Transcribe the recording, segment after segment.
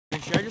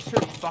just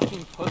heard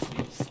fucking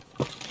pussies.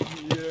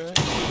 Yeah.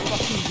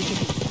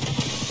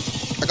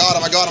 I got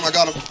him, I got him, I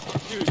got him.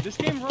 Dude, this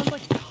game runs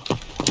like...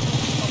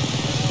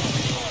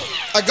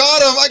 I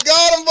got him,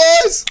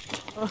 boys!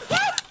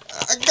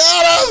 I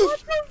got him! What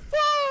the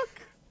fuck?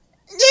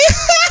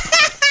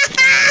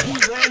 He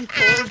ran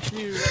towards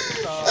you, that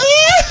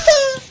sucks.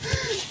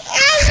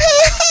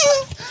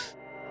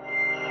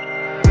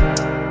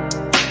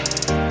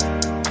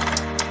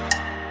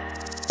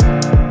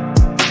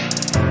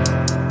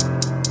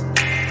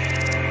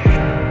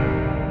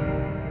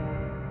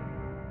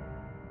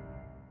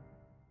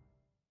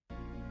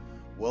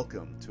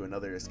 Welcome to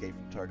another Escape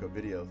from Tarkov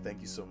video.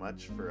 Thank you so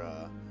much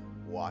for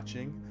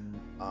watching.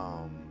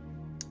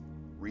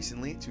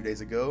 Recently, 2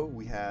 days ago,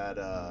 we had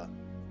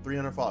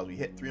 300 followers. We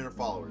hit 300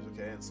 followers,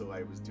 okay? And so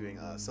I was doing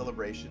a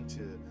celebration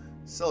to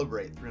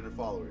celebrate 300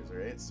 followers,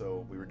 right?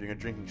 So we were doing a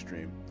drinking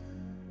stream.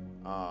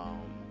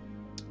 I'm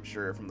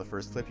sure from the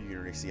first clip you can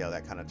already see how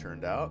that kind of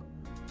turned out.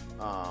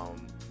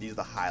 These are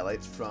the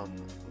highlights from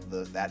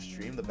that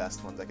stream, the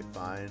best ones I could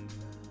find.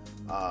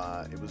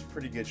 It was a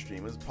pretty good stream.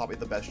 It was probably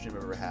the best stream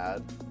I've ever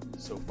had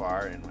so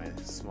far in my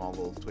small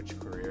little Twitch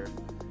career.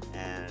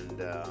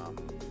 And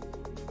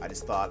I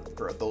just thought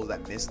for those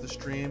that missed the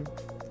stream,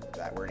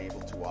 that weren't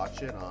able to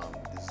watch it,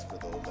 this is for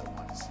those that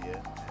want to see it.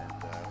 And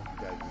I hope you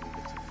guys really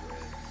get to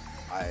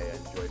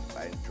enjoy it.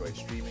 I enjoyed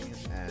streaming,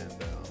 and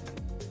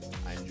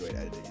I enjoyed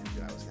editing it.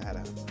 I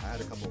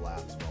had a couple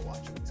laughs while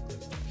watching these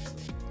clips.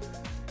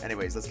 So.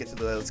 Anyways, let's get to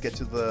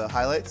the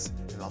highlights,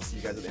 and I'll see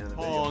you guys at the end of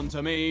the video. On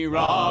to me,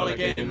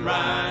 rollicking,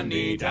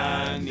 randy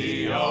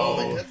dandy,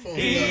 oh,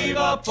 heave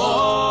a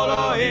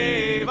polo,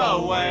 heave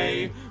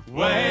away,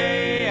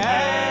 way,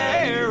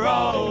 hey,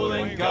 roll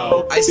and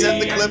go. I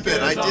sent the clip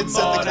in. I did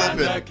send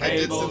the clip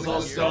in.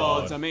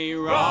 To me,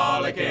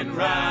 rollicking,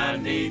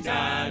 randy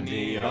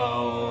dandy,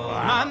 oh,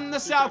 and the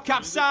South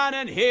Cap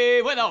signing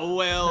here with a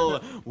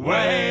will,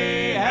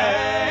 way,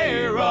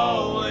 hey,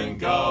 roll and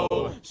go.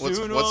 What's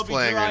we'll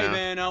playing right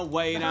now?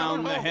 Away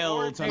down the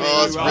hill to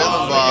oh, it's Rhythm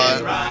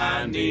Bot.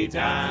 Randy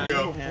Dan.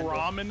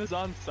 Ramen is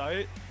on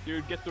site.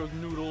 Dude, get those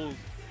noodles.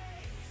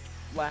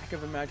 Lack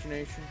of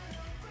imagination.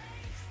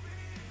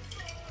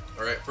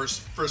 All right,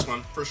 first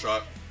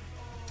shot.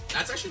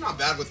 That's actually not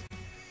bad with.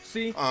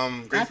 See,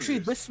 great actually,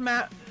 features.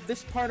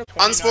 this part of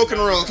Unspoken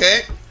rule,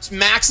 okay? It's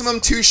maximum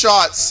 2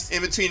 shots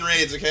in between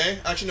raids, okay?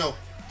 Actually, no.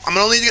 I'm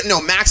gonna only get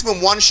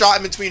maximum 1 shot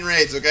in between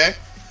raids, okay?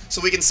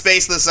 So we can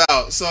space this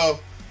out. So.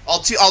 I'll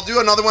do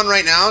another one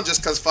right now,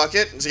 just cause fuck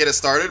it, to get it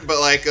started. But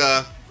like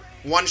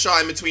 1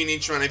 shot in between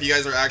each run, if you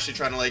guys are actually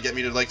trying to like get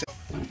me to like.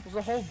 Was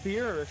a whole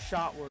beer or a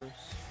shot worse?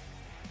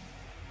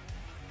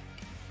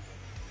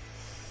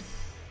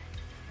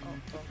 Oh,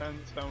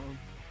 depends how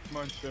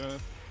much.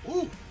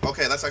 Ooh,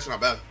 okay, that's actually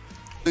not bad.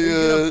 Are you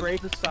gonna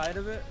break the side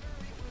of it?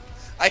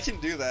 I can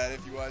do that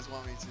if you guys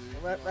want me to.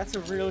 Well, that's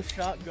a real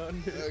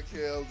shotgun, dude.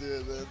 Okay, I'll do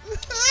it then.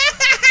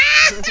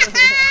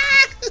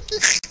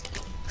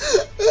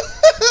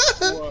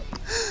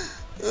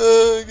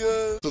 Oh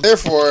god. So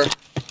therefore,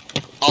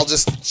 I'll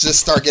just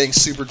start getting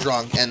super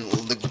drunk and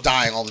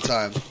dying all the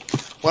time.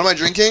 What am I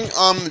drinking?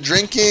 I'm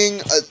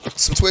drinking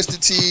some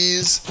Twisted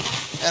Teas,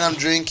 and I'm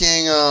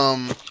drinking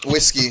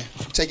whiskey.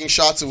 I'm taking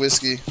shots of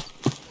whiskey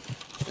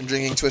and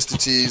drinking Twisted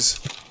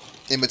Teas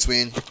in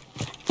between.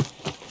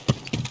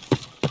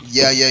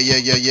 Yeah.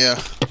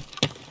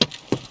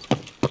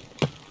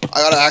 I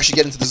gotta actually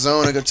get into the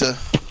zone. I got to.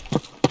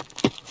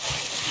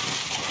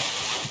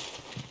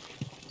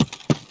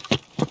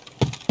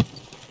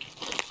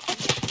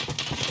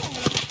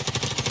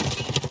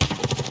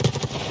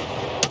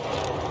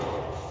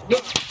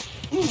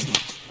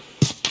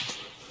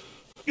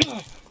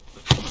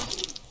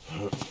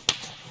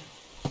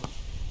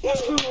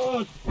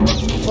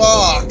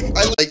 Fuck!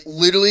 I like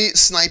literally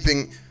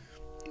sniping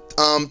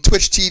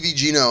Twitch TV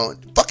Gino.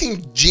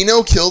 Fucking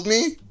Gino killed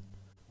me?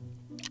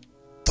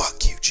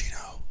 Fuck you,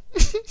 Gino.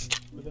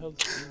 Who the hell's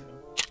Gino?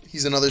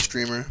 He's another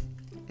streamer.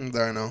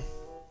 There I know.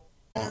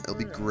 Oh, it'll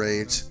be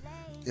great.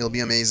 It'll be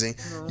amazing.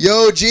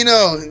 Yo,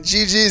 Gino!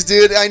 GG's,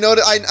 dude. I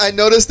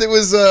noticed it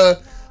was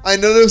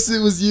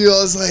you. I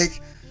was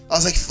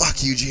like,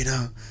 fuck you,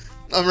 Gino.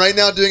 I'm right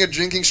now doing a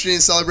drinking stream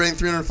celebrating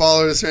 300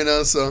 followers right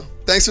now, so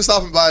thanks for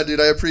stopping by,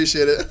 dude. I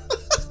appreciate it.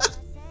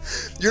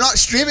 You're not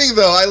streaming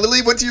though. I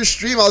literally went to your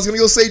stream. I was gonna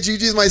go say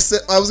GG's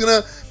myself. I was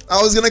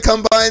gonna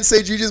come by and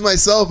say GG's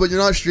myself, but you're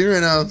not streaming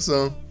right now,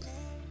 so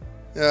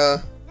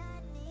yeah.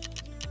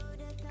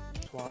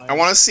 I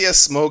want to see a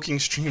smoking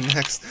stream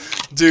next,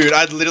 dude.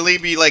 I'd literally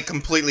be like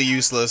completely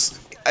useless.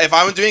 If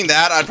I was doing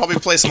that, I'd probably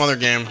play some other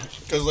game,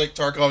 because like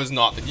Tarkov is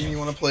not the game you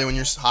want to play when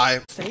you're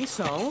high. Say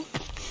so.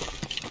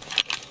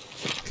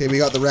 Okay, we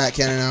got the rat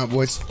cannon out,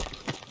 boys.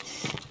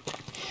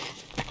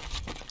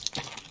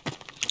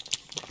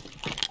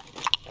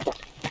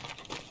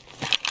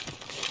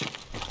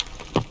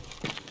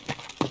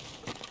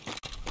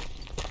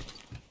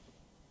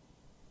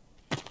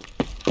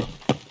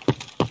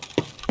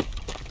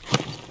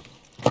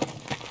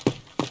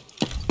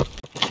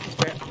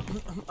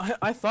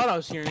 I thought I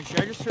was hearing shit.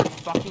 I just heard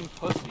fucking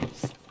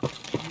pussies.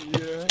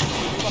 Yeah.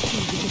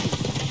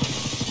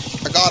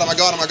 I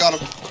got him, I got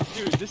him.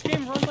 Dude, this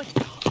game runs like.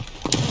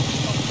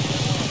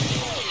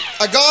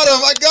 I got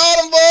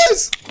him,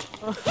 boys!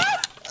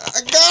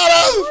 I got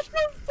him! What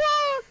the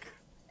fuck?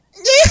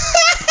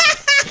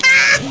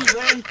 He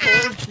ran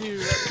towards you.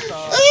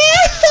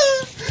 That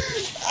sucks.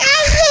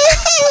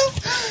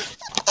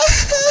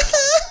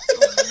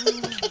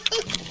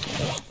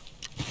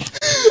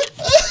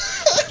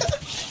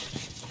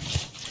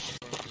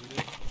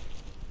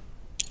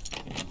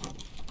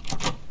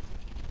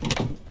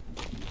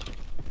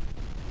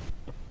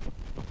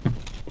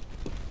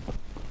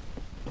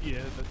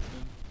 Yeah, that's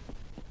him.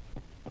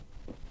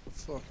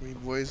 Fuck me,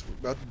 boys.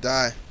 We're about to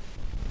die.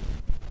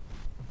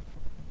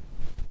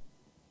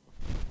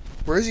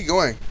 Where is he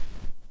going?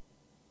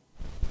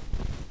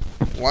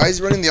 Why is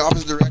he running the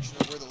opposite direction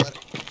of where the letter?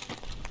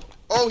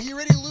 Oh, he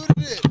already looted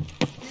it.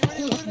 He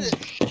already looted it.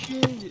 He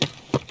already looted it.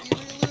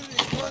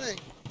 He's running.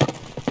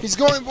 He's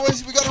going,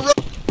 boys. We gotta run.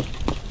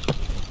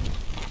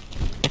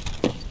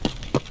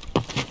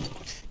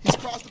 He's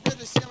crossed the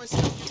bridge. I see him. I see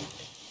him.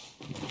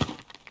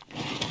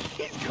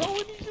 He's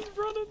going, he's just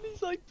running,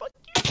 he's like, fuck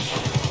you! I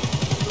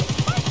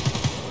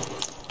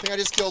think I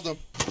just killed him.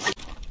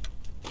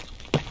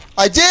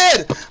 I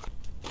did!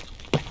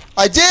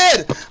 I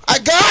did! I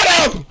got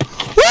him!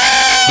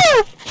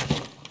 Woo!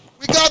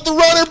 We got the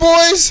runner,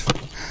 boys!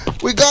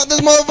 We got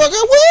this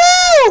motherfucker!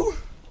 Woo!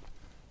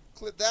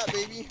 Clip that,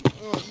 baby.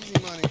 Oh,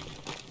 easy money.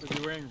 Was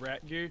he wearing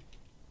rat gear?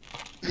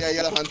 Yeah, you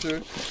got a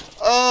hunter.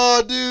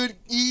 Oh, dude.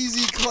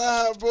 Easy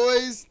clap,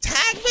 boys.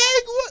 Tag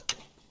mag? What?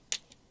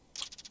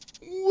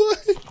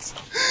 What?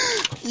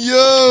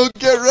 Yo,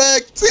 get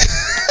wrecked.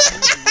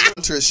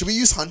 Hunters. Should we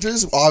use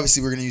hunters?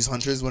 Obviously, we're going to use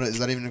hunters. What, is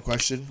that even a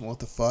question? What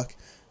the fuck?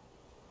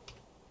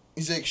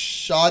 He's like,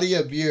 shoddy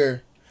a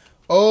beer.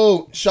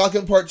 Oh,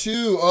 shotgun part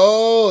 2.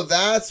 Oh,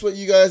 that's what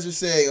you guys are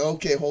saying.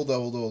 Okay, hold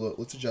up.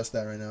 Let's adjust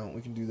that right now.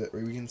 We can do that.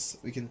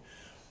 We can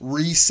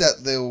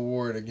reset the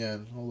award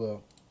again. Hold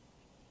up.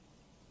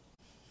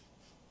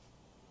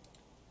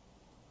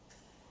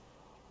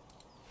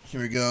 Here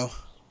we go.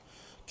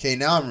 Okay,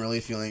 now I'm really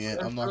feeling it.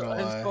 I'm not gonna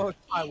lie.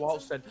 My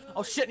Walt said,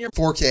 "Oh shit in your."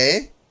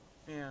 4K?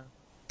 Yeah.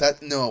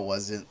 No, it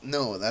wasn't.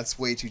 No, that's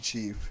way too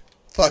cheap.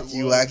 Fuck It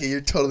you, was. Wacky.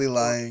 You're totally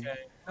lying. Okay.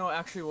 No, it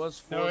actually was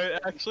 4. No,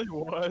 it actually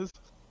was.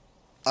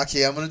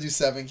 Okay, I'm gonna do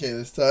 7K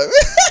this time.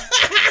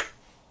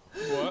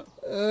 What?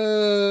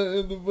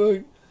 In the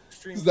book.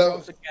 Stream Is that-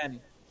 froze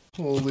again.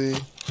 Holy.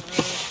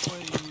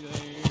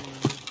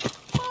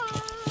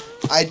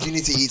 I do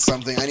need to eat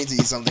something. I need to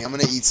eat something. I'm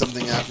gonna eat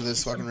something after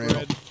this fucking raid.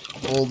 Bread.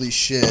 Holy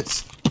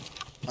shit.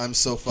 I'm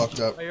so fucked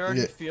up. Are you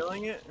already Okay.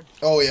 feeling it?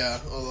 Oh yeah.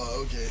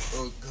 Oh, okay.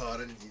 Oh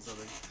god, I need to eat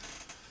something.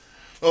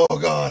 Oh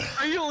god.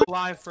 Are you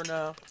live for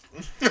now?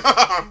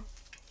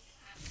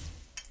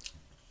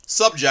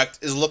 Subject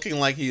is looking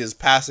like he is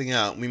passing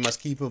out. We must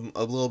keep him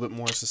a little bit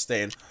more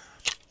sustained.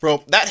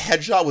 Bro, that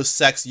headshot was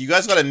sexy. You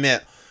guys gotta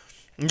admit.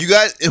 You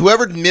guys,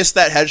 whoever missed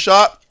that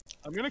headshot.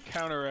 I'm gonna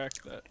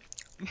counteract that.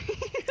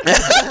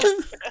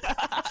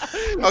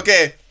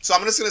 Okay, so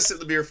I'm just gonna sip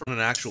the beer from an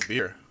actual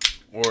beer.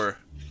 Or.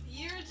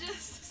 You're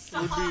just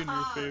It would be in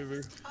your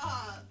favor.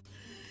 Stop.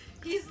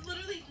 He's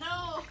literally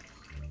no.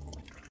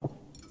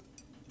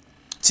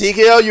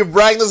 TKO, you've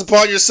bragged this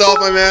upon yourself,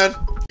 my man.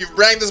 You've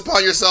bragged this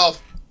upon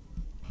yourself.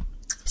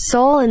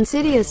 Soul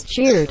Insidious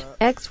cheered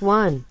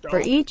X1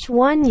 for each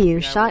one you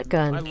I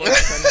shotgun. love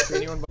sending to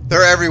anyone but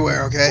They're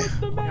everywhere, okay?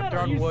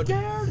 Dogwood.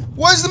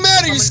 What's the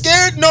matter? You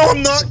scared? No,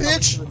 I'm not,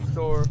 bitch. To the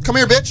store. Come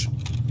here, bitch.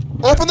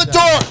 Open the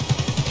door.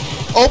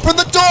 Open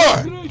the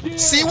door.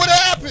 See what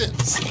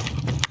happens.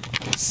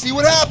 See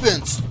what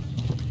happens.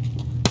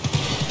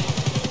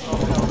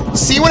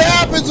 See what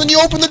happens when you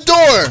open the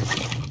door.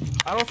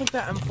 I don't think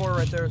that M4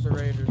 right there is a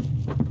raider.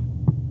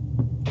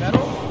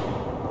 Metal?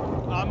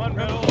 I'm on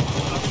metal. I'm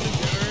in the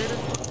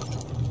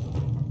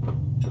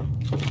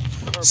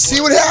generator. See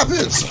what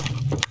happens.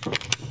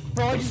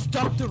 Bro, I just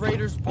ducked the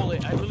raider's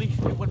bullet.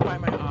 It went by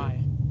my eye.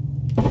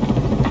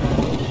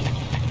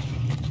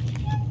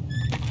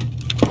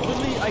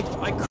 Literally, I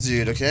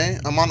Dude, okay?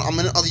 I'm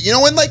in, you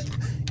know when, like,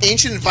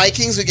 ancient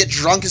Vikings would get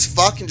drunk as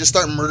fuck and just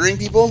start murdering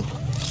people?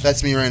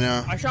 That's me right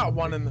now. I shot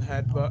one in the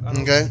head, but I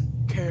don't Okay?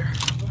 care.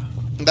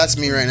 That's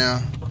me right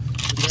now.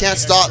 You can't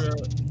stop.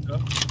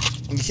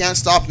 You can't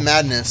stop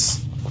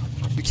madness.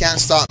 You can't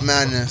stop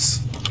madness.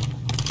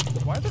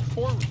 Why the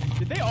 4?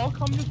 Did they all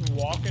come just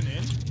walking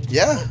in?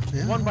 Yeah,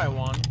 yeah. One by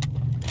one.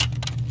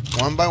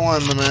 One by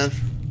one, my man.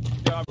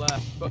 Job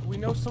left, but we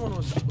know someone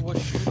was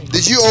shooting.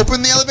 Did you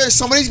open the elevator?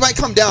 Somebody might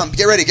come down.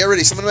 Get ready, get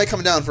ready. Someone might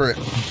come down for it.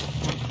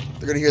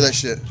 They're gonna hear that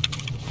shit.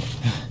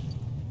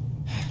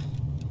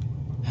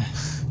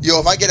 Yo,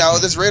 if I get out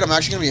of this raid, I'm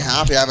actually gonna be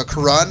happy. I have a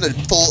Quran, a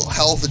full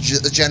health, a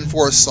Gen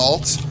 4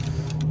 assault,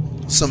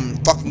 some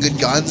fucking good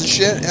guns and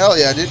shit. Hell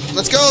yeah, dude.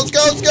 Let's go, let's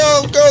go, let's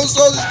go, go,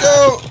 so let's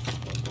go.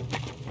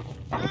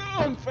 Oh,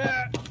 I'm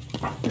fat.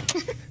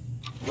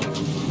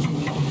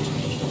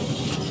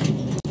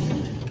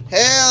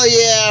 Hell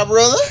yeah,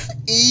 brother.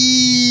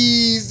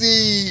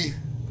 Easy.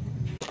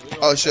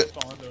 Oh shit.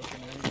 Open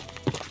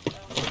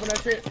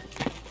that shit.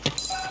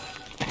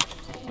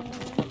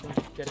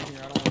 Get it.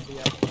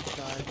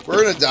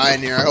 We're gonna die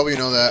in here. I hope you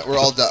know that. We're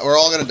all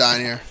gonna die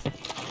in here.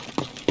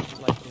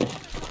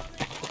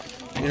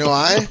 You know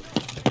why?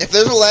 If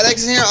there's a lead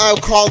eggs in here, I'll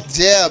call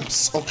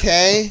dibs.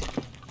 Okay.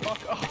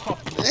 Fuck off.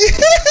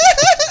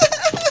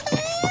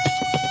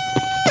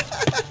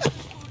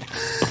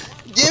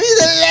 Give me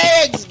the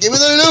legs! Give me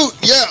the loot!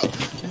 Yeah!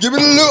 Give me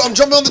the loot! I'm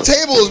jumping on the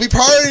tables! We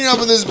partying up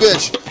in this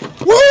bitch!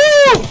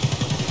 Woo!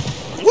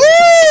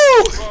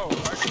 Woo!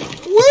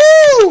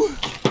 Woo!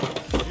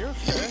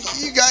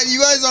 You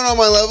guys aren't on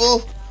my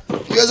level.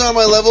 You guys aren't on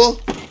my level.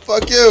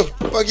 Fuck you.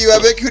 Fuck you,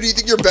 Epic. Who do you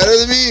think you're better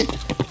than me?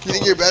 You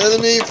think you're better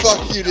than me?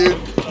 Fuck you, dude.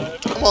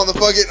 I'm on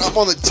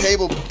the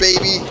table,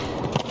 baby.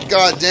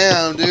 God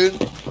damn, dude.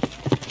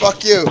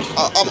 Fuck you.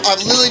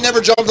 I've literally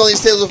never jumped on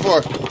these tables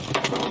before.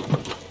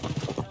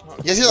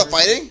 You guys hear that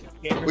fighting?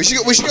 We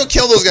should go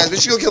kill those guys. We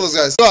should go kill those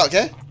guys. Go out,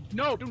 okay?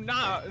 No, do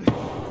not.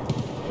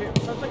 Okay,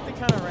 sounds like they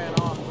kind of ran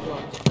off.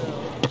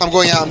 I'm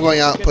going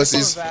out, Okay,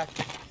 pussies. they're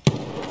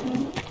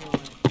coming back.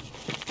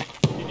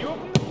 Did you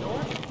open the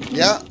door?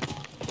 Yeah.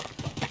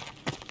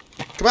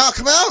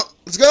 Come out.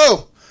 Let's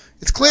go.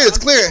 It's clear. It's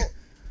clear.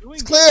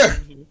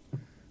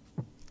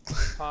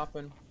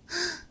 Popping.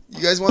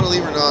 You guys want to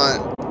leave or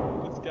not?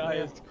 This guy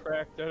is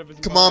cracked out of his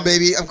Come on, mind.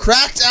 baby. I'm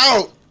cracked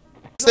out.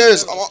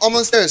 Stairs. I'm on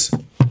the stairs.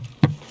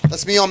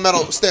 That's me on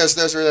metal. Stairs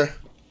right there.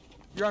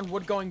 You're on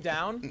wood going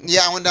down?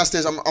 Yeah, I went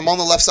downstairs. I'm on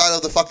the left side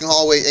of the fucking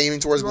hallway aiming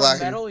towards You were black.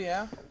 on metal,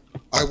 yeah?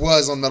 I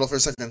was on metal for a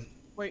second.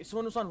 Wait,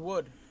 someone was on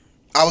wood.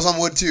 I was on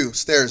wood too.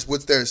 Stairs.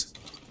 Wood stairs.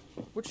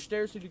 Which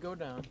stairs did you go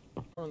down?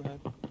 Or on the head?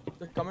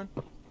 They're coming?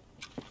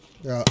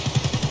 Yeah.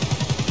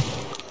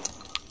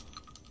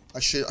 I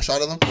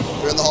shot at them.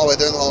 They're in the hallway.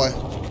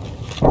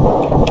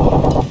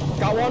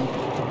 Got one?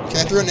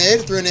 Okay, I threw a nade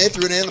in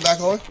the back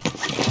hallway.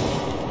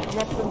 I'm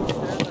up from the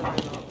stairs. I ran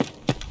up.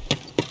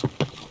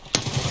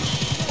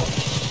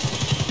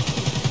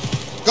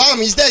 Got him.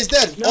 He's dead.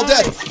 All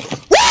Nice. dead.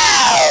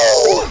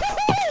 Woo!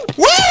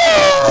 Woo!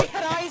 I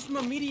had eyes him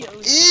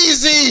immediately.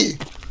 Easy.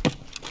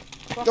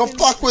 Don't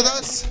fuck with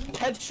us.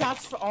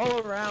 Headshots for all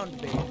around,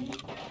 baby.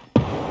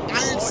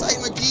 Iron Sight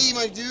McGee,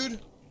 my dude.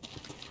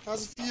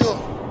 How's it feel?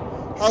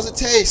 How's it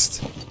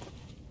taste?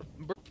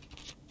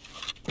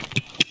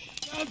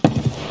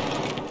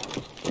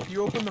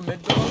 You open the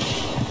mid door?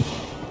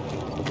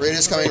 Raid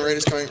is coming.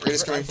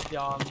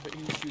 Yeah, but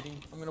he was shooting.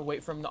 I'm gonna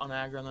wait for him to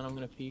unaggro and then I'm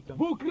gonna peek him.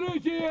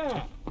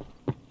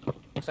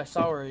 Cause I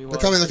saw where he was.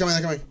 They're coming.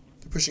 They're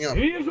pushing up.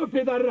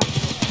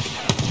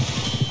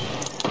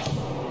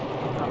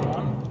 Got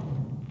one.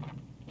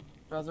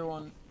 The other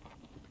one.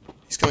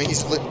 He's coming.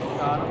 He's lit.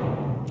 Got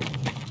him.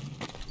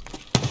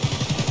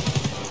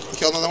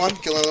 Kill another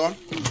one.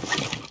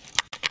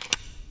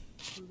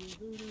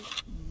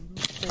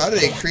 How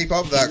did it creep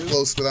up that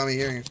close without me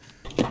hearing it?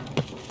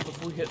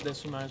 If we hit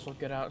this, we might as well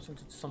get out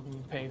since it's something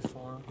we pay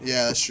for.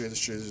 Yeah, that's true.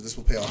 This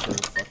will pay off for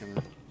fucking.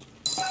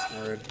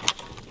 Alright.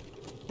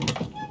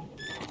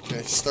 Okay,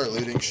 just start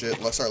looting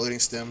shit. Let's start looting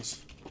stims.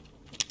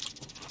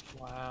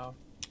 Wow.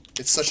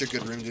 It's such a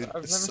good room, dude. I've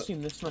never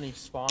seen this many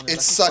spawners.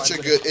 It's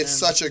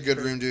such a good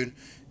room, dude.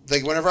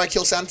 Like whenever I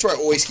kill Santor, I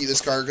always keep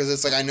this card because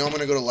it's like I know I'm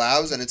gonna go to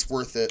labs and it's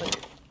worth it. Like,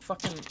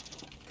 fucking.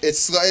 It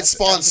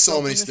spawns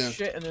so many stims.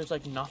 Shit and there's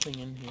like nothing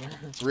in here.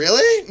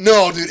 Really?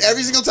 No, dude.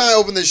 Every single time I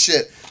open this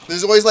shit,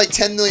 there's always like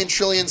 10 million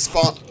trillion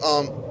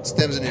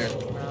stims in here.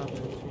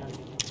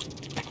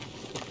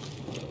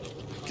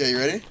 Okay, you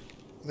ready?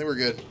 I think we're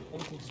good.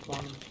 Anything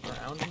spawning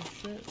around and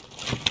shit?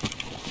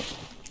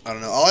 I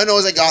don't know. All I know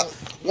is I got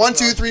 1,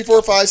 2, 3,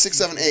 4, 5, 6,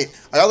 7, 8.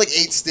 I got like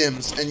 8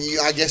 stims, and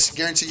I guess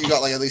guarantee you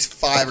got like at least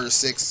 5 or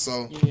 6.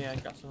 So Yeah, I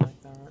got something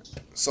like that.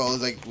 So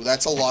like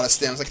that's a lot of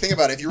stims. Like think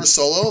about it. If you were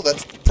solo,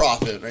 that's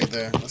profit right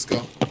there. Let's go.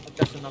 Like,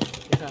 that's enough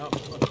to get out.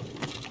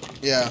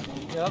 Yeah.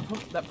 Yeah,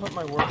 that put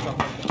my work up.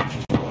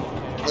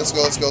 Let's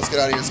go. Let's get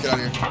out of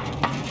here.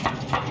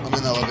 I'm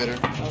in the elevator.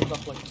 I was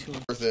up like 2.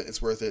 Worth it.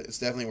 It's worth it. It's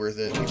definitely worth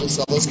it. People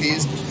sell those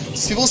keys.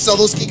 People sell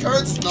those key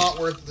cards. It's not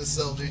worth it to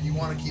sell, dude. You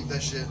want to keep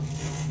that shit.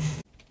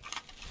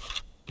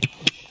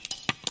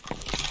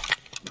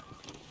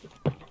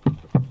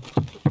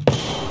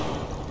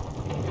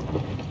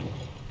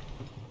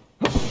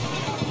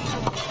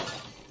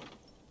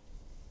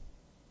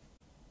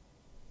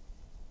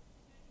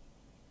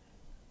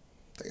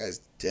 That guy's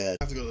dead.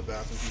 I have to go to the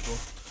bathroom, people.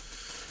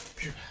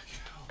 Be right back.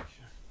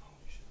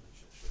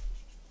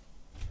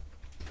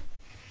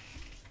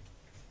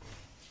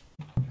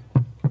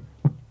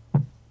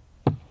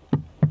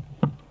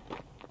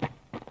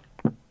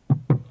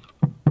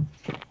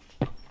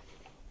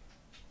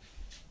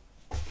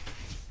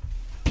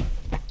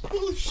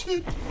 Holy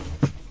shit.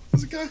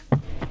 There's a guy.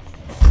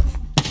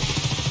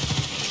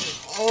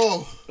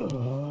 Oh.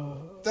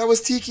 That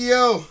was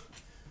TKO.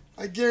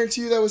 I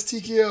guarantee you that was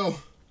TKO.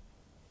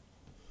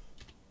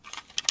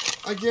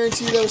 I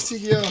guarantee you that was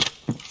TKO.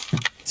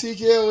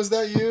 TKO, is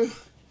that you?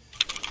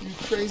 You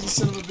crazy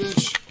son of a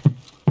bitch.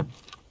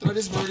 Did I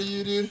just murder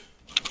you, dude?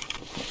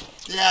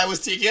 Yeah, it was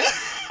TKO.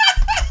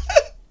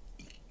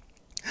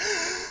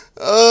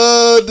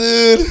 Oh,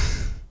 dude.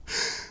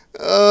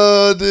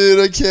 Oh, dude,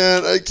 I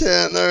can't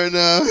right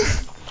now.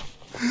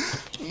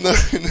 No,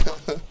 no.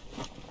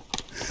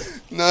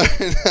 No,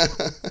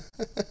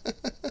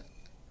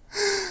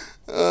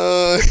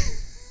 no.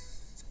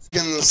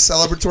 In the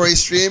celebratory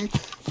stream,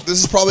 this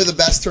is probably the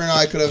best turnout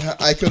I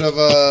could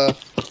have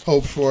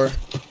hoped for.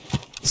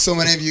 So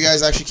many of you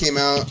guys actually came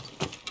out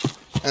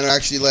and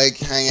actually like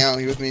hang out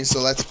here with me,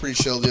 so that's pretty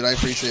chill, dude. I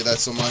appreciate that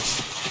so much.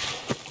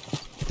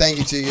 Thank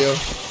you, Tigio.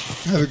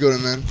 Have a good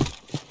one, man.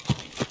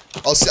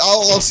 I'll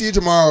see you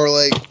tomorrow, or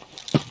like,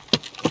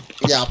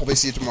 yeah, I'll probably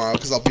see you tomorrow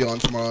because I'll be on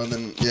tomorrow, and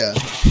then yeah.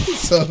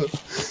 So,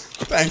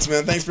 thanks,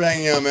 man. Thanks for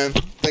hanging out, man.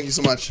 Thank you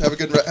so much. Have a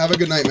good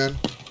night, man.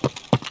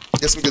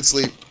 Get some good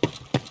sleep.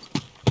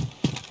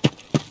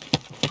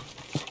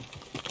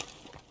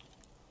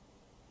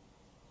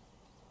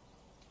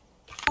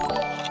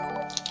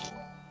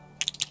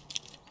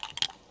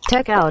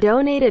 TechOut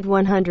donated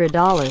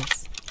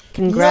 $100.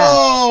 Congrats.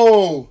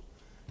 No!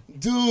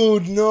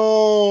 Dude,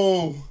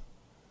 no!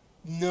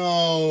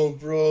 No,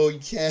 bro, you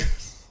can't.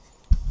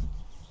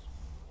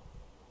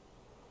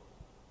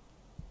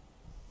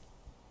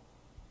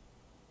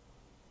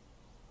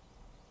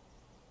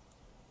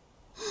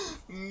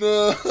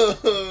 No,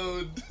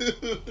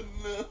 dude,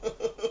 no.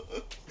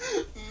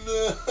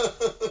 No.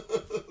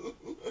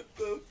 What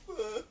the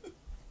fuck?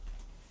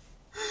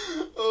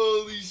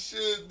 Holy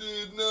shit,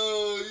 dude,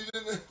 no, you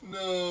didn't,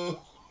 no.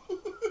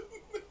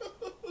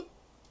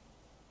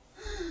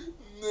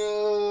 No,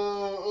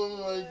 oh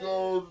my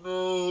god,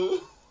 no.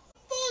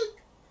 Fuck.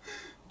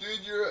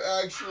 Dude, you're an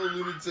actual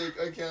lunatic.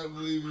 I can't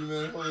believe you,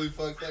 man. Holy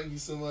fuck, thank you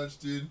so much,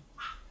 dude.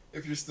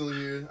 If you're still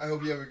here, I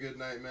hope you have a good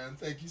night, man.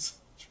 Thank you so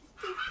much.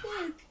 What the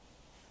fuck?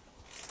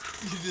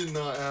 You did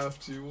not have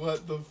to.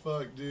 What the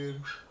fuck,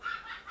 dude?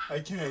 I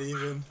can't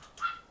even.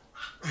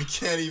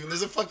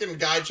 There's a fucking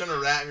guy trying to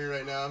rat me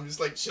right now. I'm just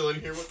like chilling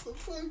here. What the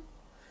fuck?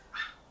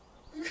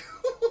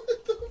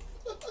 What the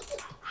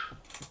fuck?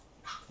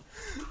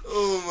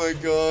 Oh my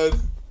god.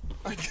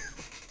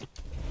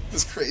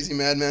 This crazy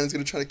madman is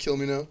gonna try to kill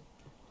me now.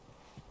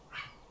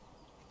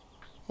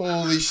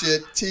 Holy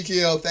shit.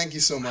 TKO, thank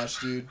you so much,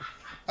 dude.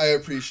 I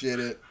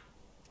appreciate it.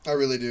 I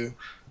really do.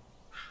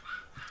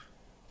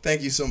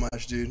 Thank you so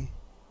much, dude.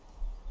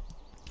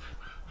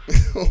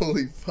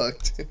 Holy fuck,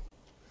 dude.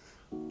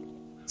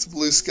 It's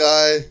blue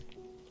sky.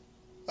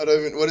 I don't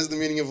even. What is the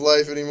meaning of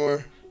life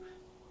anymore?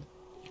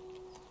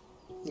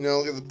 You know,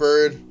 look at the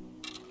bird.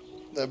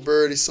 That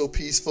bird is so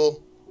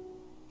peaceful.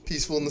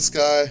 Peaceful in the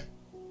sky.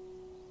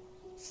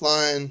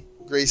 Flying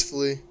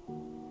gracefully.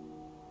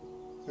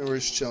 And we're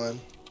just chilling.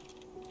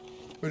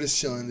 We're just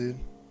chilling, dude.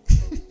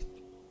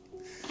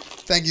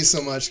 Thank you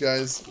so much,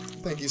 guys.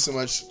 Thank you so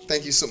much.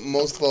 Thank you so.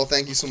 Most of all,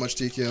 thank you so much,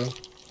 TKO.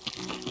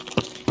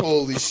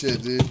 Holy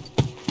shit, dude.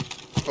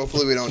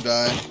 Hopefully we don't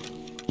die.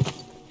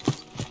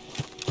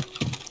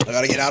 I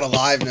gotta get out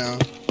alive now.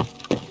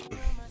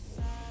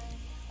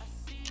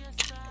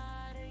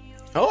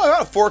 Oh, I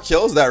got 4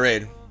 kills that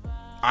raid.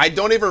 I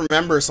don't even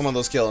remember some of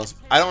those kills.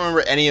 I don't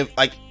remember any of,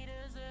 like,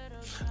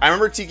 I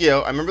remember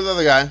TKO, I remember the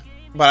other guy,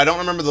 but I don't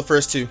remember the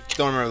first 2.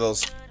 Don't remember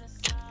those.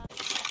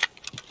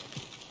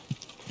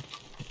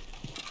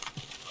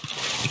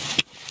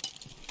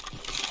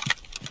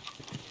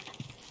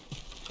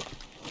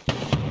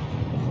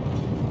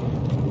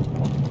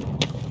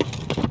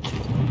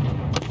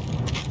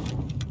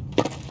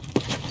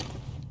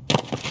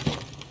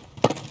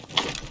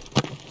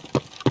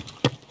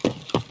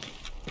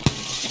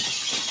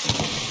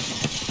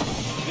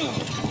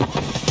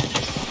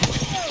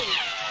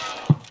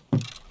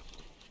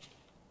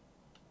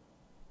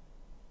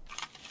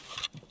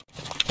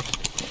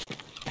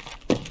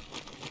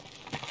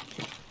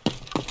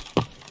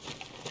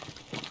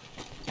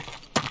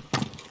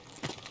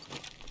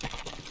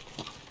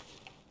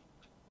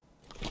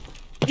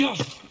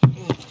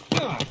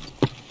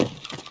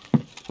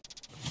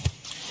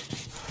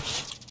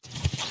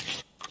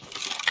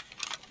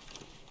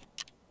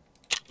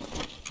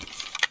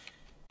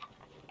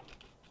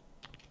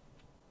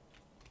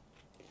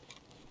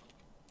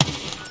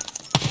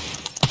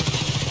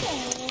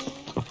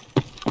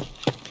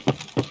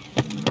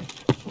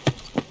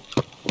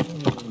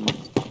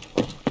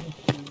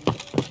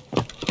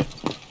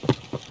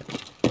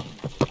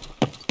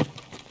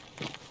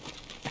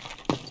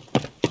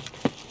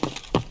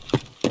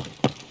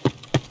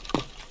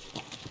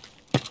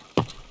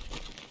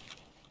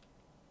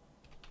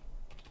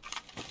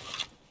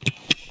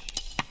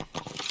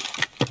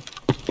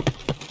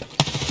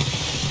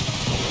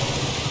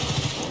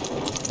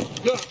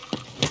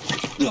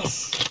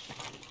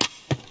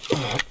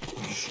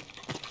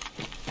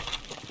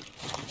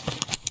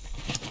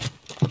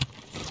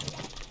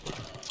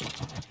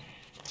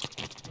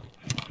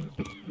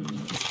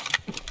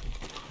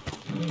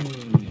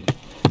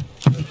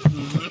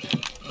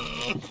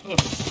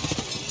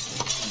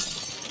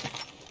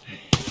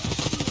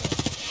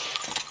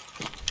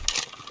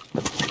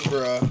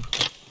 Bruh.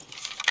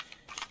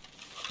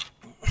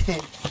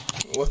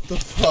 What the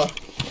fuck?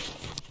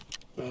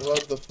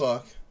 What the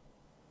fuck?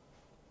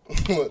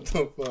 What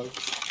the fuck?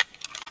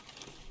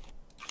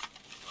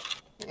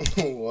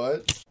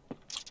 What?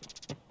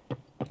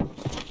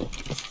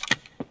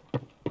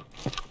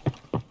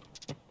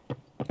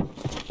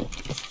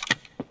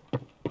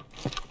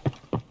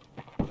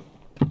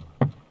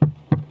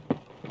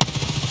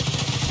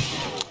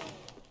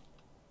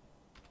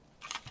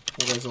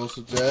 guy's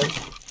also dead.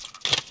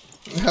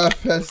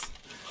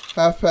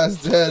 Half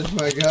past dead,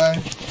 my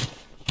guy.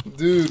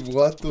 Dude,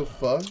 what the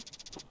fuck?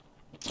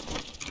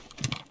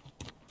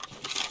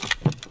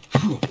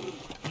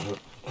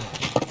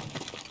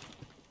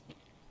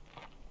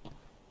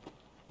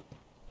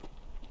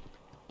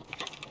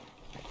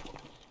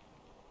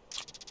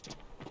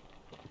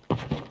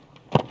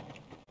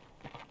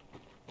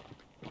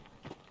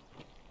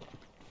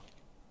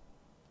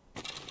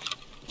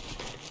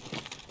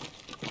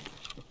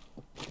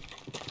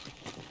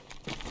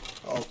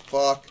 Oh,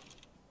 fuck.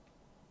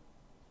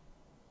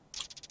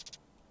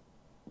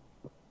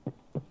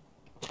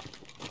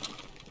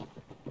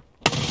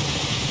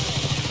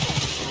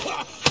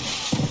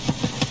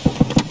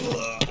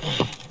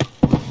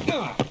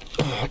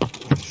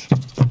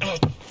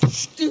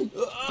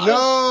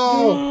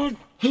 No!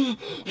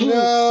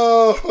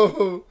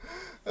 No!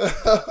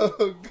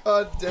 Oh,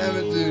 god damn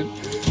it, dude.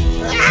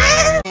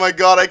 Oh my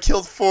god, I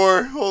killed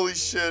 4. Holy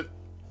shit.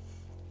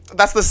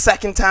 That's the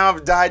second time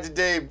I've died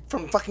today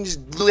from fucking just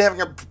literally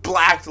having a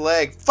black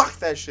leg. Fuck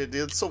that shit,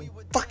 dude. It's so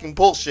fucking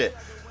bullshit.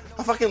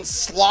 I'm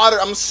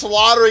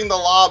slaughtering the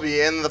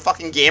lobby and the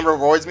fucking game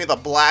rewards me with a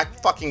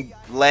black fucking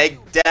leg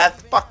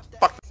death. Fuck.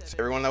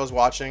 Everyone that was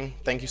watching,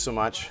 thank you so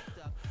much.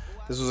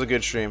 This was a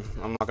good stream.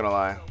 I'm not gonna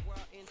lie.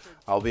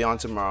 I'll be on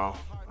tomorrow.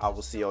 I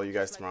will see all you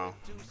guys tomorrow.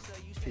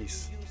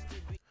 Peace.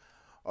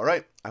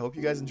 Alright, I hope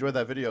you guys enjoyed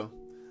that video.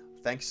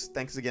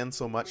 Thanks again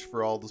so much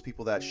for all those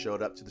people that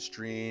showed up to the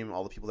stream,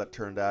 all the people that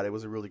turned out. It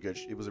was a really good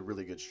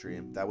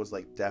stream. That was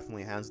like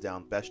definitely hands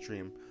down best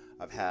stream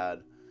I've had.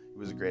 It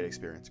was a great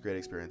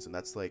experience, and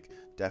that's like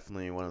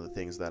definitely one of the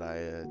things that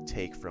I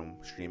take from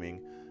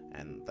streaming,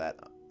 and that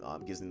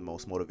gives me the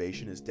most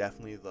motivation is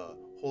definitely the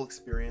whole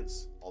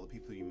experience, all the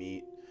people you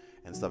meet,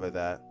 and stuff like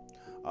that.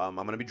 I'm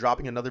gonna be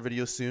dropping another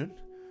video soon.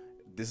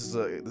 This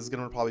is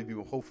gonna probably be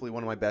hopefully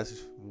one of my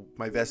best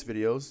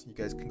videos. You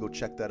guys can go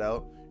check that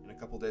out in a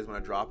couple days when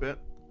I drop it.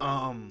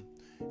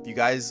 If you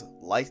guys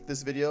liked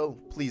this video,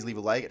 please leave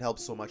a like. It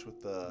helps so much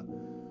with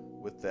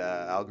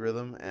the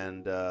algorithm,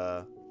 and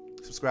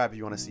subscribe if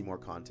you want to see more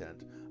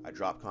content. I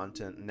drop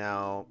content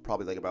now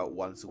probably like about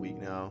once a week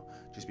now,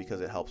 just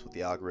because it helps with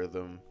the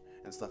algorithm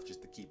and stuff,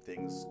 just to keep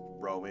things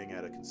growing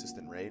at a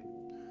consistent rate.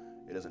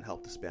 It doesn't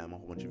help to spam a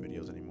whole bunch of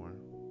videos anymore.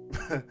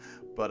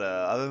 But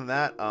other than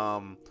that,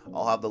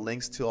 I'll have the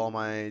links to all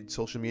my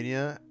social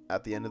media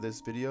at the end of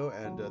this video,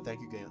 and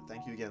thank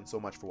you again so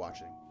much for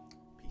watching.